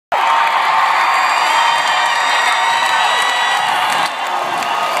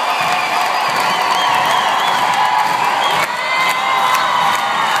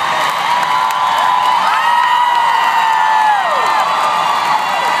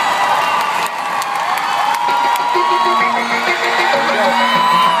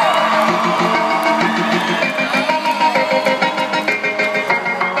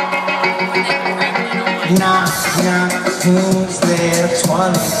Who's there?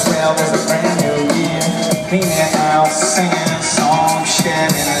 2012 is a brand new year. Cleaning house, singing songs, sharing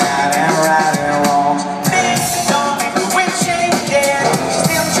right and right and wrong. Ding dong, the witch ain't dead.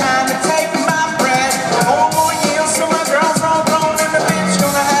 Still trying to take my breath. 4 more years, so my girl's all grown, and the bitch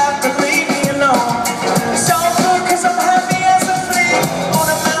gonna have to leave me alone. It's all good, cause I'm happy as a flea on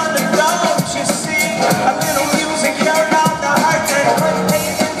a mountain of dogs, you see. A little music hurt out the heart that quit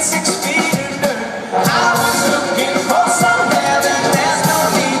paving 6 feet of dirt. I was looking for some heaven, there's no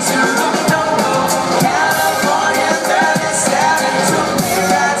need to look no more. California 37 took me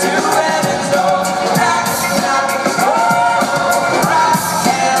right to heaven's door. Rock, rock, roll, rock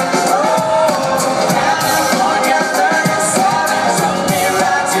and roll. California 37 took me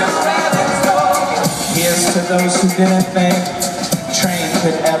right to heaven's door. Here's to those who didn't think train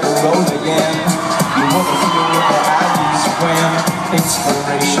could ever roll again. You wanna feel with the IVs when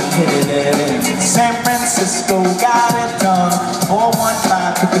inspiration hit it in. San Francisco got it done.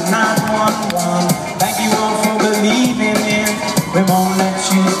 415 took the 911. Thank you all for believing in. We won't let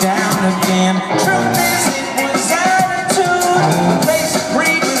you down again. Truth is, it was attitude. Replace the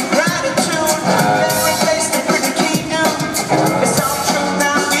breed with gratitude. Then replace the pretty key dude. It's all true,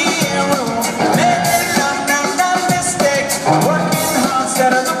 not being rude. Living love, not mistakes. Working hard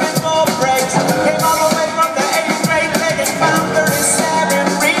instead of looking for breaks. Came all the way from the 8th grade, making found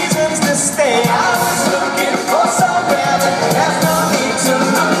 37 reasons to stay. I was looking for somewhere that has no need to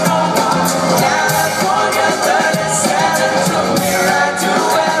look no more. California 37 took me right to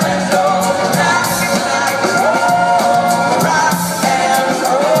heaven's door. Rock, rock, roll, rock and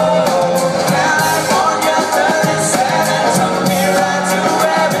roll. California 37 took me right to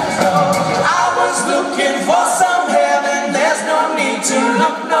heaven's door. I was looking for some heaven, there's no need to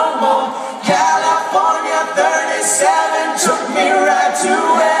look no more. California 37 took me right to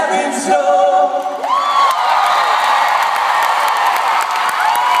heaven's door.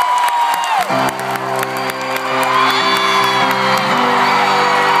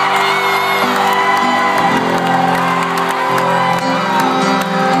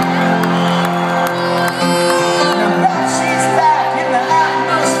 Now she's back in the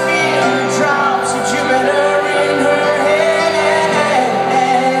atmosphere, the drops of Jupiter in her head.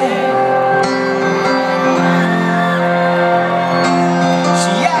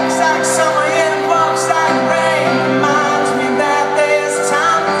 She acts like summer and walks like rain. Reminds me that there's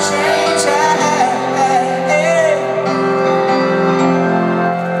time to change.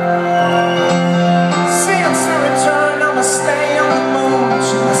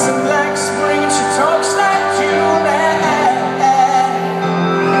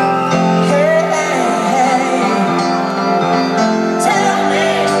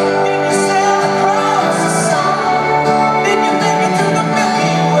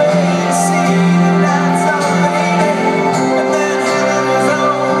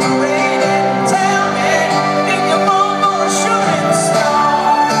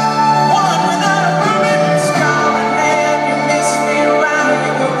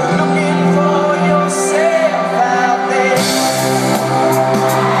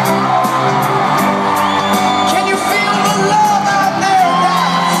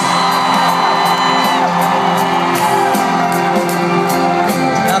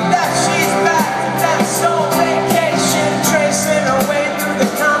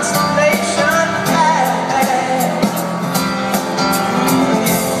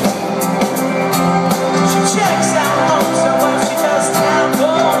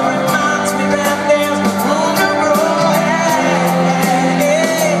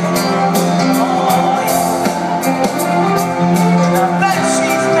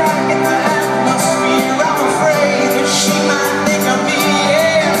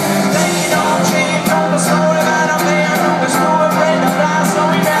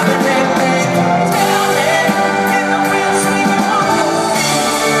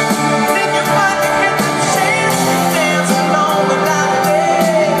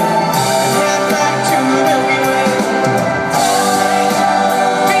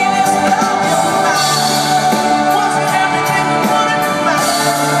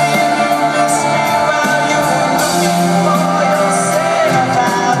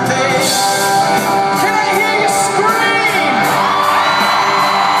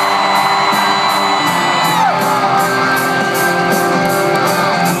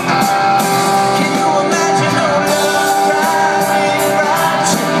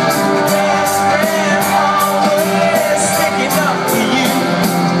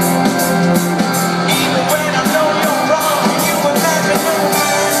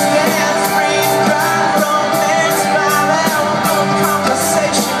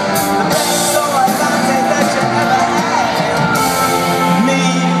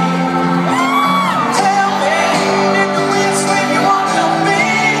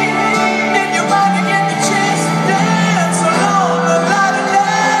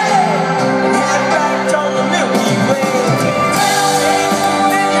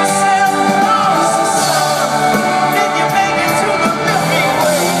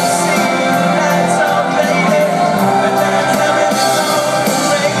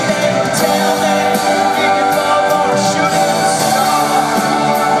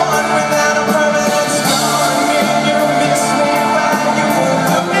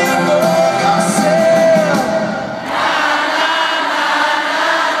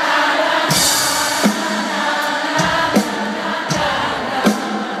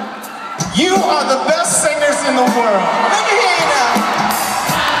 You are the best singers in the world. Let me hear you now.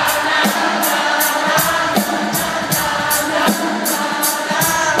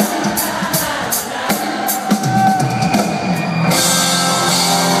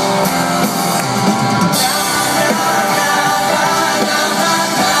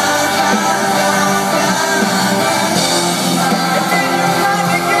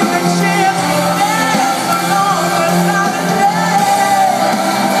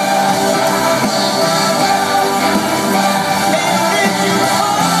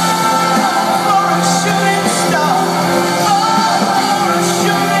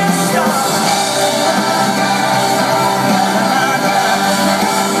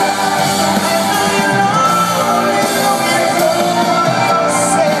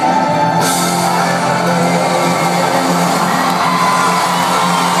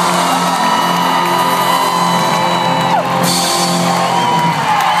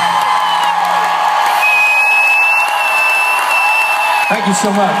 Thank you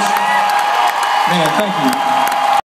so much. Man, thank you.